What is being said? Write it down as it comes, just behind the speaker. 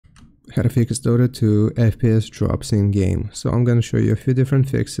how to fix Dota 2 FPS drops in game. So I'm going to show you a few different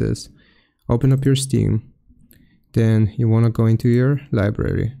fixes. Open up your Steam, then you want to go into your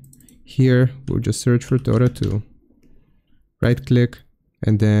library. Here we'll just search for Dota 2, right click,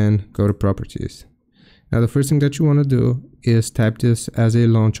 and then go to properties. Now the first thing that you want to do is type this as a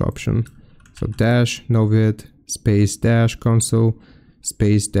launch option. So dash novid space dash console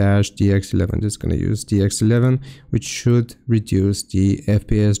space dash dx11. Just going to use dx11, which should reduce the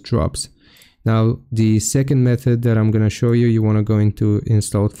FPS drops. Now the second method that I'm going to show you, you want to go into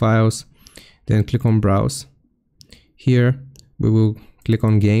installed files, then click on browse. Here we will click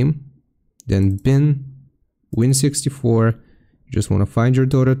on game, then bin win64. You just want to find your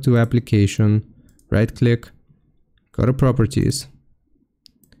Dota 2 application, right click, go to properties,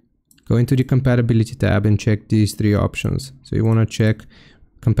 go into the compatibility tab and check these three options. So you want to check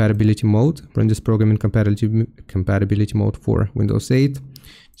compatibility mode, run this program in compatibility mode for Windows 8,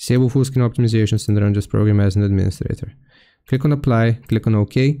 disable full screen optimizations, and run this program as an administrator. Click on apply, click on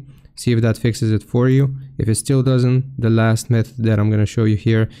OK, see if that fixes it for you. If it still doesn't, the last method that I'm going to show you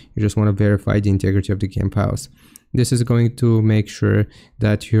here, you just want to verify the integrity of the game files. This is going to make sure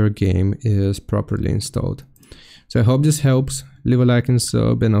that your game is properly installed. So I hope this helps. Leave a like and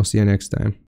sub, and I'll see you next time.